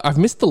going to jump back. I've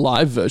missed the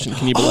live version.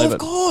 Can you believe of it?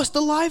 course,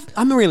 the live.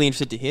 I'm really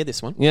interested to hear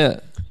this one. Yeah.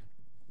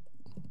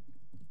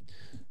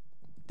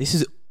 This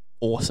is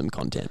awesome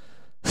content.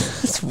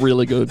 It's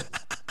really good.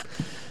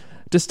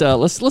 Just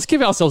let's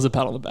give ourselves a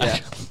pat on the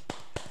back.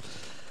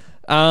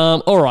 Yeah.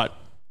 All right.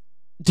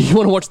 Do you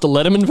want to watch the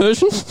Letterman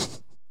version?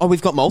 Oh,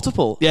 we've got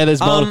multiple. Yeah, there's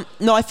multiple.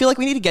 No, I feel like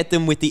we need to get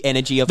them with the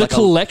energy of The like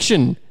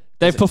Collection.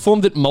 They've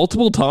performed it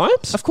multiple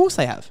times. Of course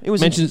they have. It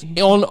was Mentions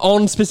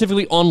on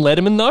specifically on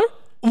Letterman though.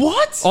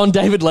 What? On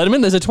David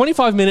Letterman. There's a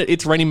 25-minute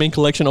It's Raining Men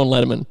collection on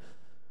Letterman.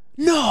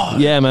 No.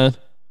 Yeah, man.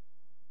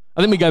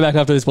 I think we go back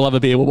after this. We'll have a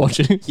beer. We'll watch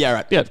it. Yeah,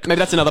 right. Yeah. Maybe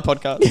that's another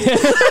podcast.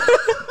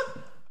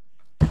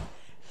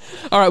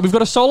 All right, we've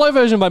got a solo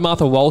version by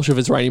Martha Walsh of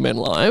It's Raining Men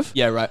Live.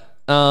 Yeah, right.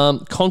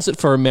 Concert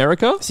for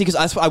America. See,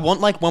 because I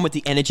want like one with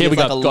the energy Here of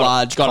we like go. a Got it.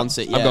 large Got it.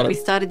 concert. I've got Yeah. it. We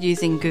started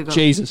using Google.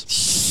 Jesus.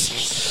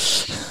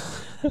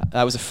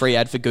 That was a free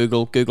ad for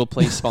Google. Google,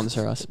 please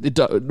sponsor us.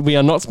 We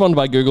are not sponsored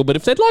by Google, but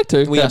if they'd like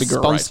to, We are that'd be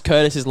great. sponsored.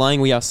 Curtis is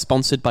lying. We are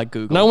sponsored by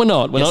Google. No, we're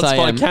not. We're Yes, not I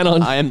sponsored. am.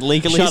 Canon. I am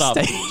legally Shut up.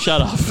 stated.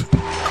 Shut up.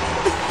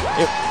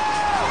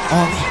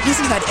 Oh,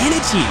 listen to that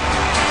energy.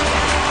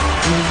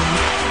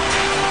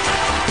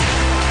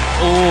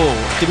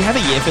 Oh, did we have a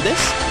year for this?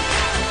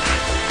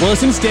 Well,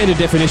 it's in standard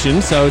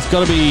definition, so it's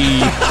got to be.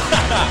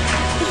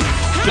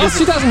 But it's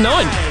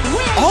 2009.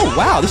 Oh,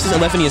 wow. This is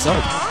 11 years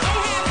old.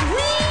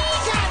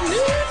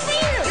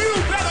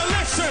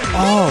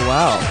 Oh,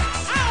 wow.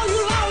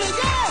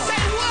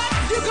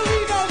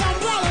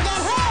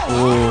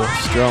 Oh,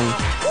 strong.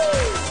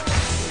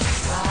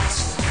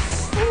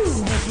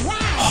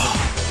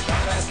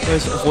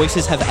 Those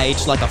voices have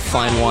aged like a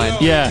fine wine.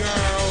 Yeah.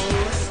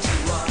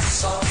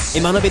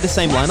 It might not be the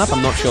same lineup,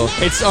 I'm not sure.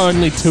 It's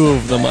only two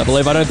of them, I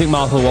believe. I don't think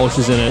Martha Walsh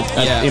is in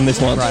it in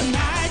this one. Right.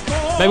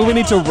 Maybe we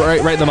need to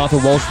rate the Martha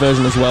Walsh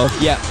version as well.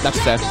 Yeah, that's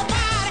fair.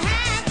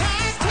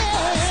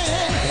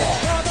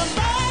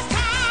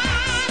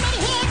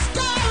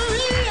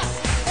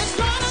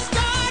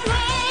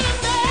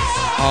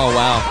 Oh,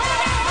 wow.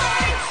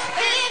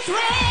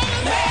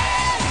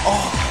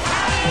 Oh,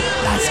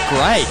 that's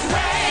great.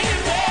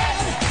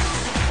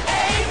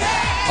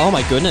 Oh,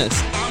 my goodness.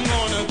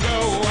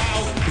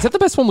 Is that the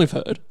best one we've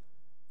heard?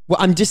 Well,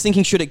 I'm just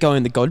thinking, should it go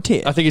in the God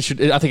tier? I think it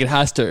should. I think it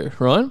has to,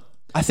 right?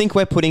 I think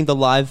we're putting the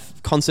live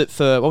concert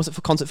for, what was it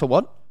for concert for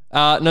what?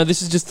 No,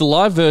 this is just the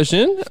live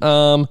version.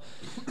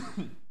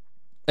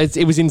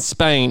 It was in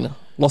Spain.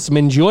 Los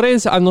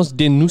Mejores Años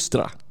de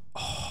Nuestra.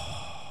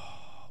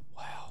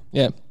 Wow.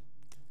 Yeah.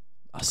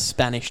 A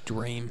Spanish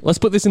Dream. Let's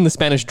put this in the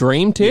Spanish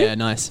Dream tier. Yeah,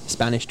 nice.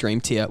 Spanish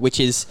Dream tier, which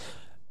is,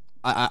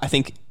 I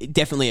think,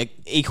 definitely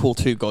equal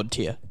to God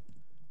tier.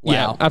 Wow.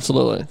 Yeah,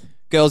 absolutely.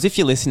 Girls, if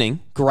you're listening,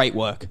 great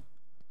work.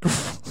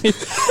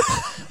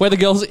 We're the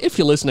girls, if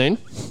you're listening.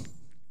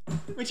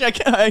 Which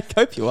I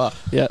hope you are.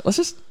 Yeah, let's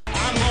just...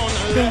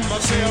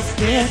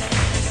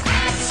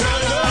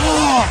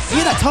 Oh,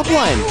 hear that top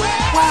line.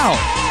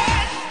 Wow.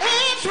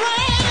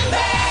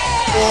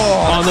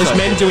 Oh, there's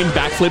men doing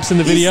backflips in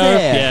the video.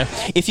 Yeah.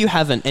 If you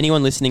haven't,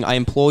 anyone listening, I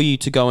implore you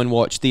to go and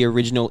watch the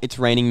original It's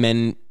Raining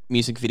Men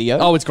music video.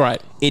 Oh, it's great.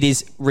 It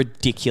is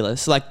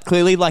ridiculous. Like,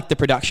 clearly, like, the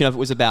production of it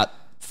was about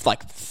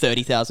like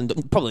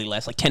 $30,000, probably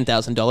less, like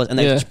 $10,000, and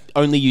they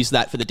only used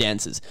that for the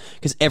dances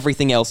because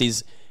everything else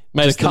is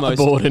made a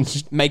cardboard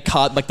and made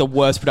like the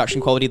worst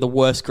production quality, the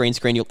worst green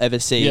screen you'll ever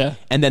see. Yeah.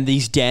 And then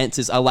these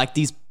dances are like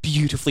these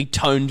beautifully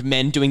toned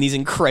men doing these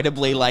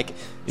incredibly like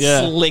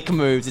slick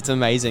moves. It's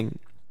amazing.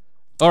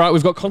 All right,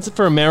 we've got Concert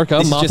for America.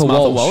 This is just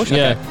Martha Walsh.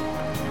 Yeah. Okay.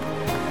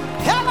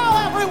 Hello,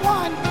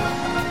 everyone.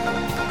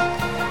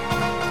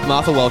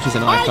 Martha Walsh is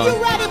an icon. Are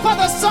you ready for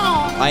the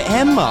song? I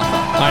am Martha.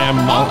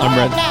 I'm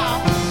ready. Now,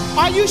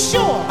 are you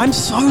sure? I'm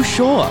so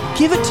sure.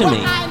 Give it to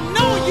me. I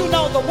know you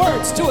know the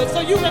words to it, so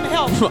you can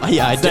help.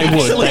 Yeah, I do. They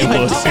would. actually. They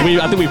would.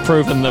 I think we've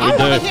proven that I we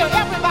want to do. hear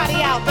everybody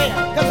out there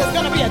because there's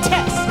going to be a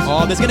test.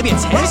 Oh, there's going to be a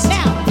Right test?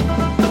 now.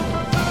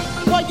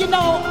 Well, you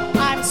know,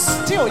 I'm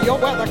still your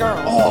weather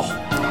girl. Oh,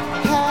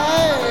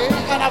 Hey,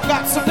 and I've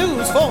got some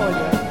news for you.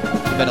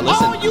 you better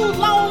listen. All you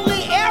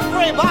lonely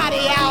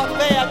everybody out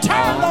there,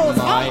 turn those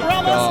my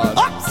umbrellas God.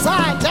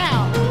 upside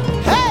down.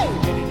 Hey!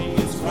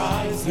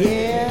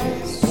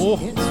 Yes, Oh.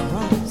 it's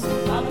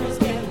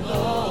rising.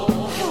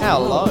 How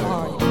low?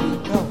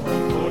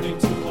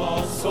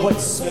 What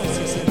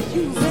sources have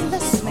you been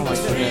listening Oh my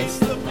to? goodness.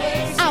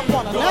 I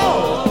want to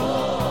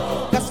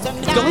know. It's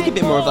got like a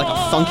bit more of like a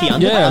funky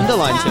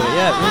underline to it.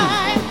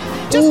 Yeah.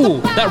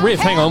 Ooh, that riff.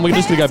 Hang on, we're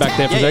just going to go back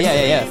there for a second.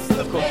 Yeah.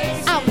 Of course.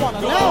 I want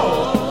to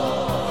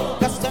know.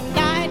 'Cause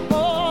tonight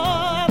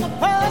for the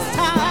first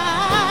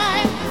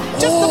time.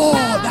 Just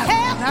about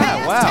half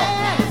past wow.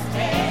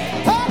 10.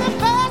 For the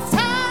first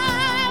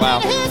time Wow.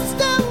 in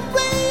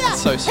history.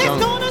 That's so strong.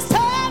 It's gonna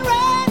start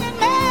raining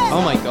men.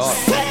 Oh my God.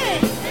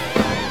 Sing.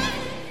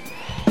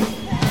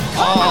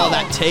 Oh,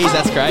 that tease.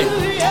 That's great.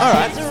 All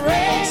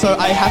right. So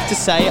I have to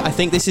say, I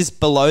think this is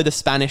below the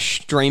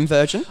Spanish Dream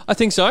version. I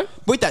think so.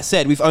 With that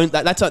said, we've owned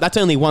that. That's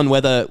only one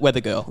weather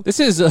girl. This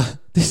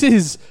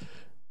is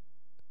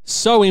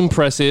so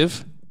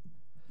impressive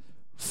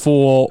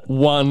for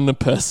one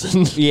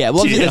person. Yeah.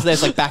 Well,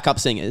 there's like backup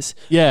singers.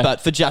 Yeah.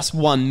 But for just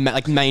one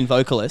like main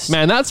vocalist.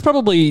 Man, that's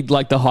probably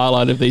like the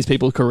highlight of these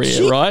people's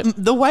career, right?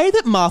 The way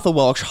that Martha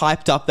Walsh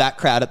hyped up that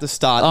crowd at the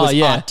start was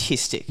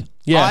artistic.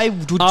 Yeah. I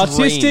would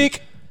artistic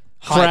dream.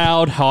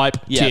 crowd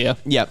hype tier.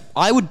 Yeah.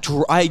 I would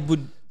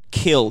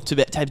kill to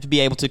be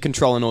able to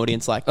control an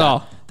audience like that.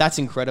 Oh. That's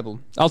incredible.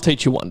 I'll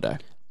teach you one day.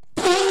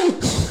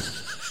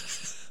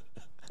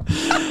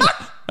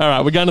 All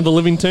right, we're going to the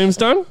Living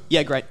Tombstone.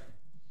 Yeah, great.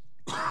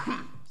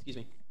 Excuse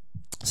me.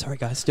 Sorry,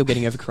 guys. Still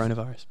getting over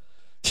coronavirus.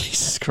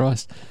 Jesus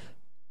Christ.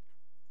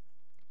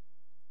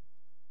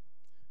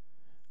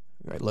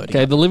 Right, loading.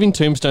 Okay, the Living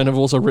Tombstone have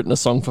also written a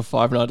song for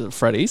Five Nights at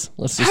Freddy's.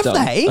 Let's just Have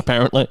they?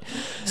 apparently.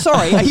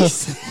 Sorry. Are you...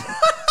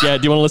 Yeah,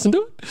 do you want to listen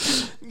to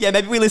it? Yeah,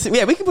 maybe we listen.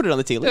 Yeah, we can put it on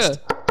the tier list.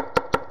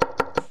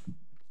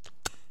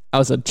 That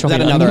was a choppy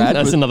another ad?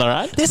 That's another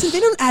ad. There's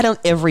been an ad on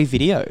every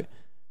video.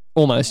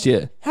 Almost,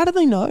 yeah. How do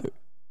they know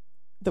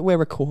that we're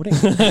recording?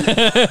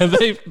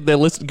 They're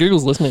listening.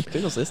 Google's listening.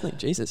 Google's listening.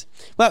 Jesus.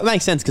 Well, it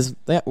makes sense because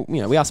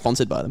we are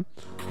sponsored by them.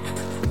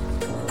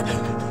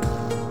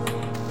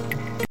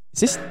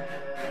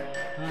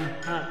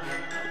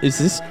 Is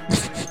this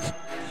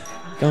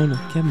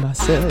gonna get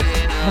myself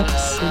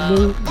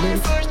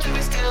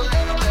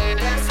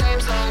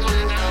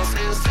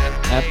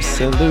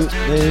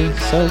absolutely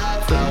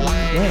soaking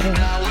wet?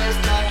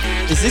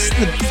 Is this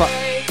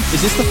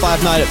the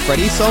Five Nights at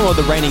Freddy's song or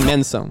the Raining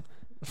Men song?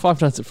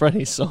 Five Nights at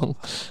Freddy's song.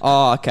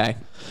 Oh, okay.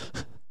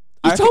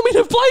 You told me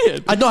to play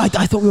it. I know. I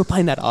thought we were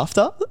playing that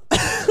after.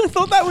 I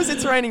thought that was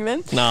It's Raining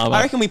Men. No,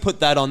 I reckon we put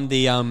that on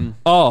the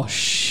Oh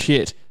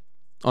shit.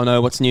 Oh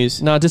no, what's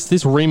news? No, just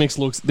this remix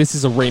looks. This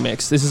is a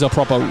remix. This is a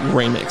proper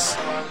remix.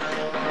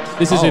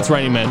 This is It's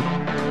Raining Men.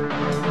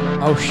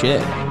 Oh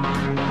shit.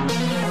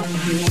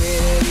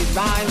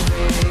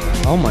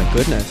 Oh my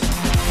goodness.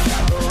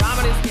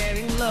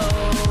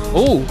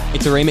 Oh,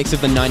 it's a remix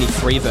of the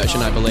 93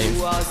 version, I believe.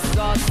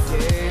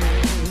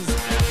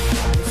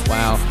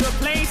 Wow.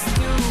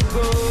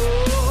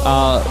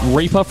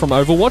 Reaper from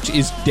Overwatch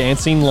is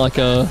dancing like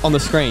a... On the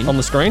screen? On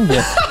the screen,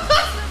 yeah.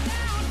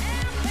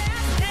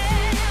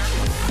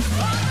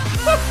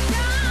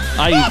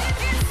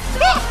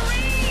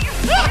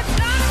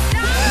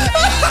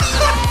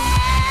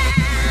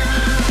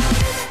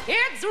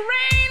 It's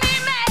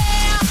raining man.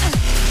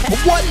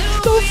 What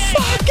the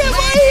fuck am I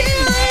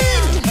hearing?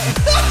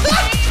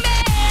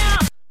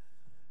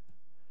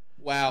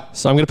 Wow.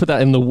 So I'm going to put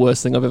that in the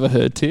worst thing I've ever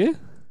heard tier.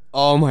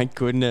 Oh my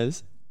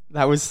goodness.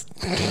 That was...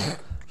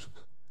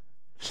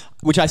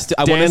 Which I want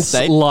to Dance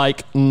say...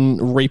 like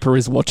Reaper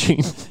is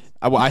watching.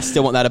 I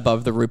still want that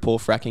above the RuPaul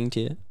fracking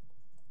tier.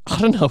 I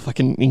don't know if I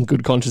can, in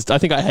good conscience. I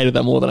think I hated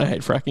that more than I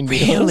hate fracking. to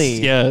be honest.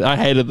 Really? Yeah, I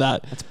hated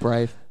that. That's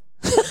brave.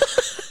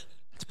 That's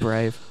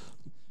brave.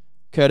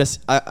 Curtis,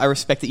 I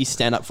respect that you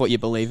stand up for what you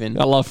believe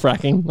in. I love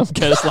fracking. I'm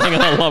Curtis Lang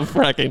and I love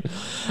fracking.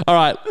 All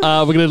right,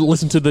 we're going to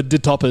listen to the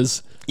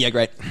Toppers. Yeah,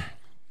 great.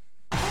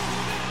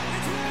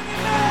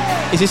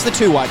 Is this the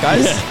two white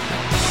guys?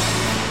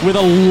 Yeah. With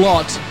a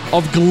lot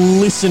of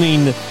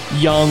glistening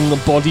young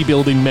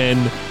bodybuilding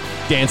men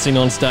dancing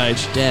on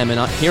stage. Damn,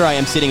 and here I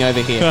am sitting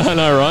over here. I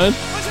know, Ryan.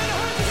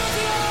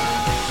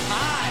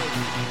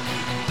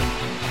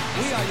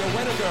 We are your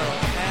weather girl,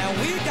 and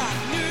we got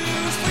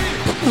news for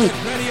you.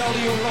 Ready, all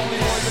you lonely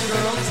boys and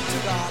girls?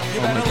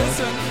 You better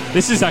listen.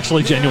 This is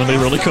actually genuinely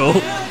really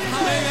cool.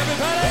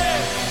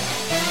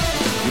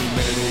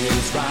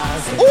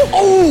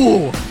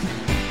 Oh!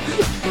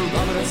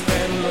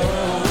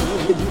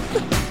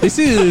 This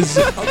is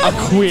a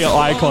queer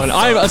icon.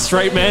 I'm a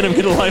straight man. I'm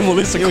going to label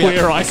this a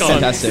queer icon.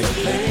 Fantastic.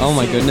 Oh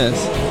my goodness.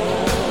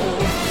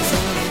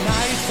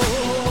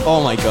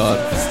 Oh my god.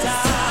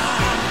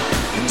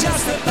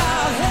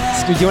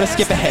 Do you want to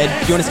skip ahead?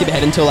 Do you want to skip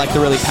ahead until like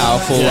the really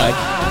powerful like?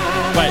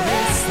 Wait.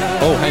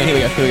 Oh, hang on. Here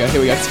we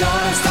go.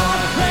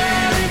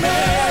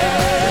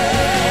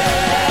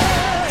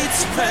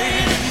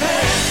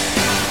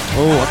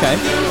 Oh, okay.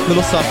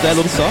 Little soft there,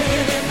 little soft.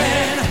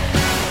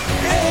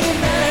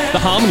 The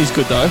harmony's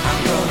good though.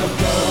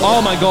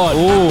 Oh my god.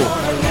 Ooh.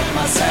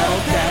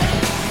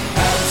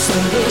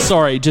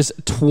 Sorry, just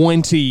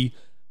 20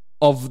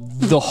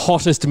 of the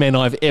hottest men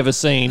I've ever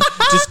seen,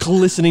 just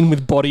glistening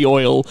with body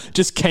oil,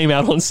 just came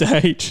out on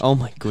stage. Oh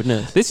my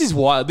goodness. This is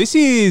why. This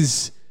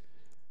is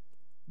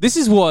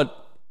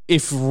what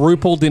if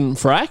RuPaul didn't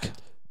frack.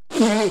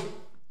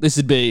 This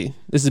would be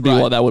Right.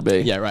 what that would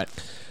be. Yeah, right.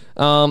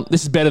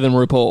 This is better than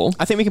RuPaul.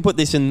 I think we can put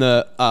this in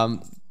the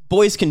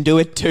boys can do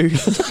it too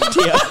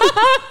tier.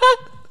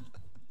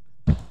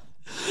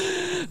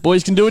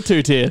 Boys can do it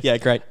too tier. Yeah,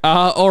 great.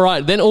 All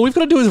right, then all we've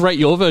got to do is rate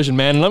your version,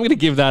 man, and I'm going to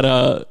give that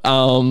a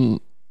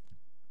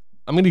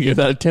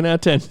 10 out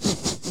of 10.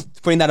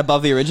 Putting that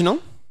above the original?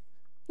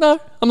 No,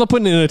 I'm not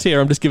putting it in a tier.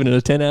 I'm just giving it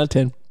a 10 out of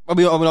 10. Well,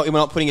 we're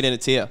not putting it in a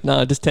tier.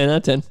 No, just 10 out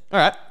of 10. All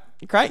right,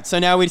 great. So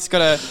now we just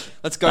gotta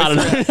let's go. I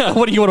don't know.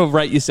 What do you want to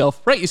rate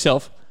yourself? Rate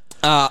yourself.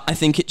 I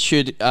think it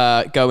should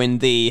go in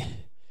the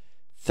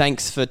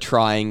thanks for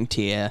trying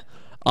tier.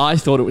 I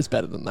thought it was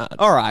better than that.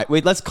 All right,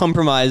 let's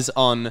compromise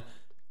on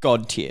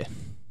God tier.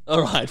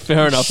 All right,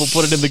 fair enough. We'll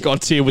put it in the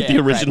God tier with Yeah,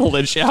 the original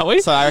then, shall we?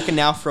 So I reckon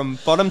now from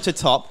bottom to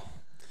top,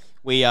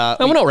 we No,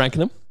 we're not ranking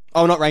them.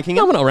 Oh, we're not ranking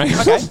No, it? we're not ranking.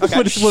 Okay.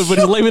 we're just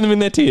leaving them in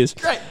their tiers.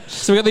 Great.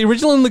 So we got the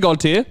original in the God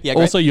tier. Yeah,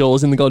 great. Also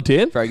yours in the God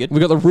tier. Very good. We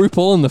got the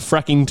RuPaul in the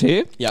fracking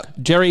tier. Yep.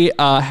 Jerry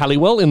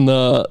Halliwell in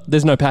the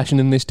There's No Passion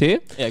in this tier.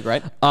 Yeah,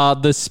 great.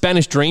 The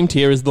Spanish Dream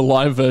tier is the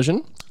live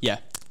version. Yeah.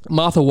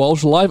 Martha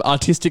Walsh live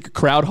artistic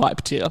crowd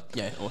hype tier.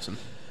 Yeah, awesome.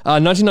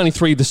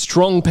 1993 the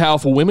Strong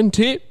Powerful Women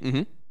tier.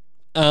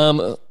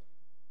 Mm-hmm.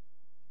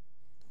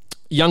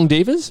 Young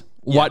Divas.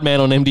 White Man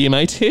on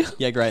MDMA tier.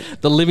 Yeah, great.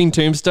 The Living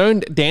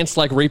Tombstone, Dance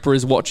Like Reaper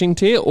is Watching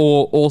tier,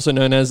 or also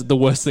known as The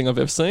Worst Thing I've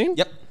Ever Seen.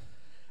 Yep.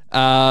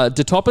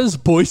 De Toppers,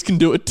 Boys Can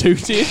Do It Too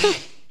tier.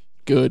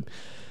 Good.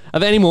 Are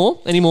there any more?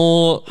 Any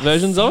more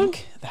versions of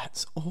it?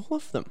 That's all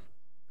of them.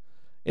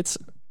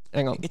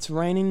 Hang on. It's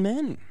Raining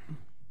Men.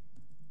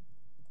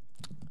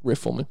 Riff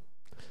for me.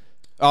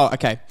 Oh,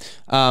 okay.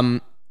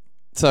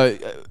 So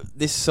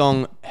this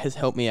song has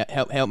helped me out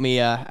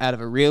of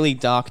a really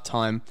dark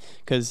time,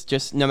 because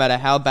just no matter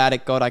how bad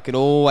it got, I could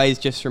always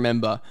just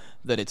remember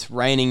that it's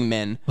Raining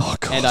Men. Oh,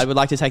 God. And I would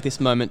like to take this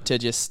moment to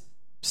just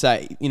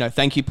say,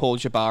 thank you, Paul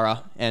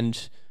Jabara,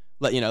 and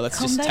let's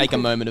just take a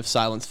moment of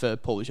silence for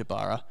Paul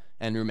Jabara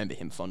and remember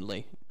him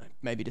fondly.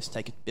 Maybe just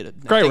take a bit of...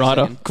 Great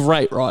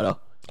writer.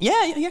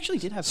 Yeah, he actually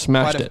did have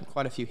Smashed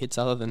quite a few hits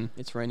other than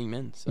It's Raining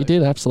Men. So. You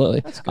did,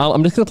 absolutely.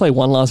 I'm just going to play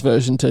one last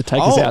version to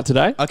take us out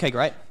today. Okay,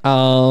 great. We're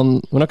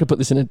not going to put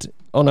this in it.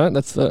 Oh, no,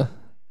 that's the...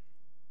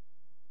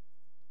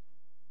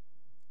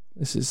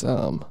 This is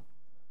not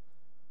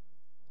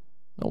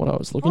what I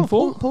was looking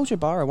for. Paul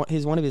Jabara,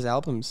 one of his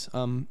albums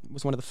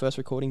was one of the first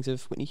recordings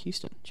of Whitney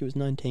Houston. She was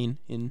 19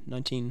 in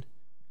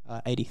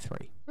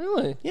 1983.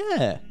 Really?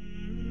 Yeah.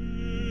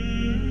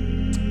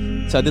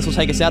 So this will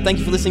take us out. Thank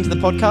you for listening to the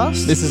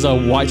podcast. This is a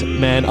white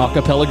man a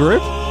cappella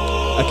group.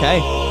 Okay,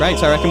 great.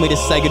 So I reckon we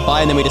just say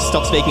goodbye and then we just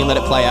stop speaking and let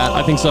it play out.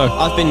 I think so.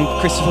 I've been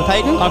Christopher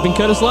Payton. I've been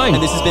Curtis Lang.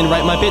 And this has been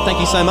Rate My Bit. Thank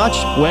you so much.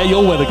 We're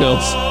your weather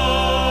girls.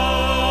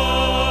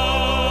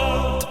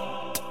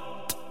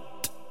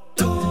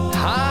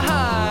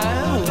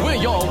 Hi, we're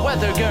your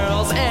weather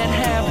girls, and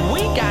have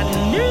we got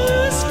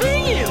news for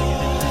you?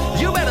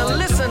 You better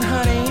listen,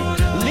 honey.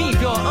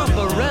 Leave your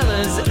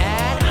umbrellas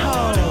at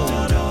home.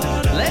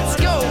 Let's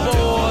go,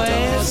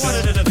 boys.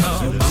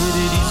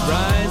 Humidity's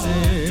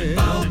rising.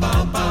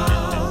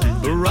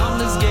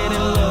 Barometer's getting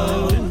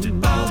low.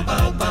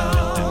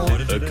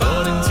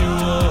 According to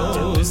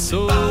all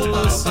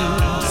sources,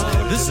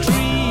 the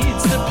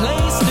street's the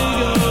place to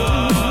go.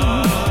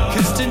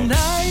 'Cause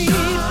tonight,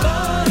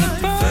 for the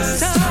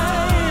first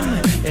time,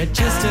 at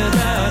just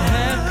about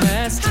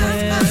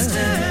 10:30,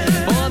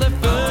 for the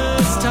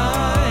first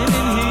time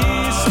in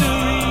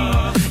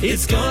history,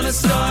 it's gonna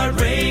start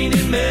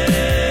raining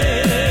men.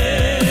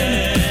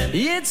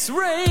 It's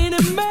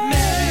raining men.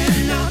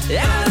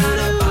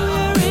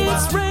 Hallelujah,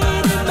 it's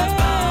raining men.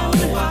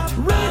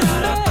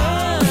 Raining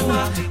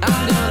men.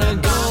 I'm gonna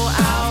go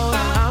out.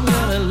 I'm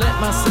gonna let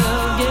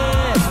myself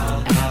get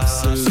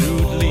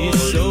absolutely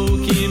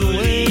soaking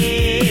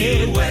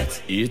wet.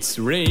 It's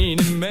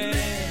raining men.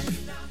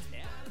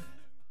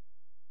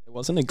 There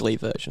wasn't a Glee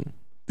version.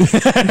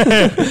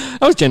 That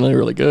was generally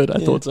really good. I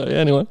thought so. Yeah,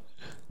 anyway.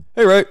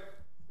 Hey, Ro.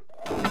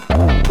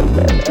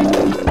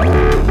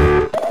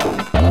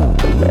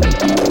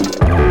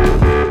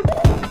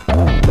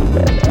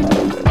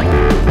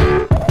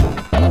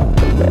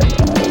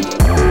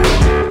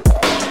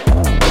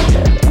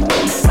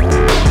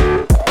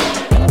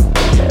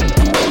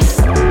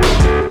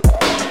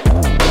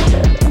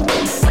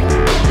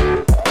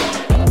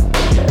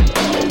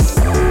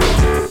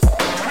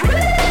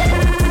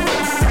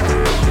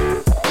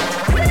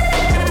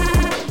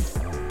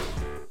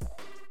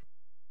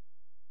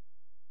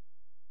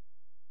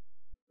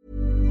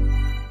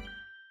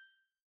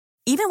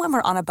 Even when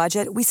we're on a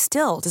budget, we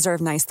still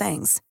deserve nice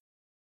things.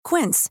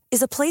 Quince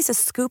is a place to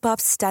scoop up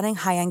stunning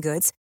high-end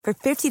goods for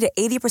 50 to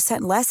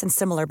 80% less than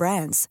similar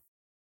brands.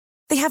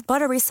 They have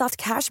buttery soft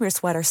cashmere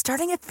sweaters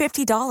starting at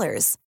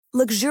 $50,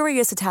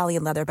 luxurious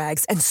Italian leather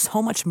bags, and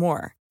so much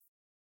more.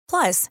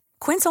 Plus,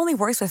 Quince only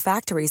works with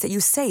factories that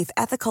use safe,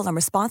 ethical, and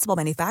responsible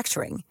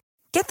manufacturing.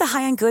 Get the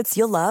high-end goods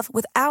you'll love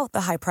without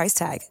the high price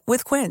tag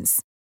with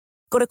Quince.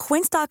 Go to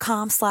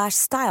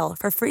quince.com/style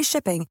for free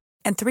shipping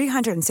and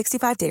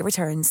 365-day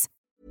returns.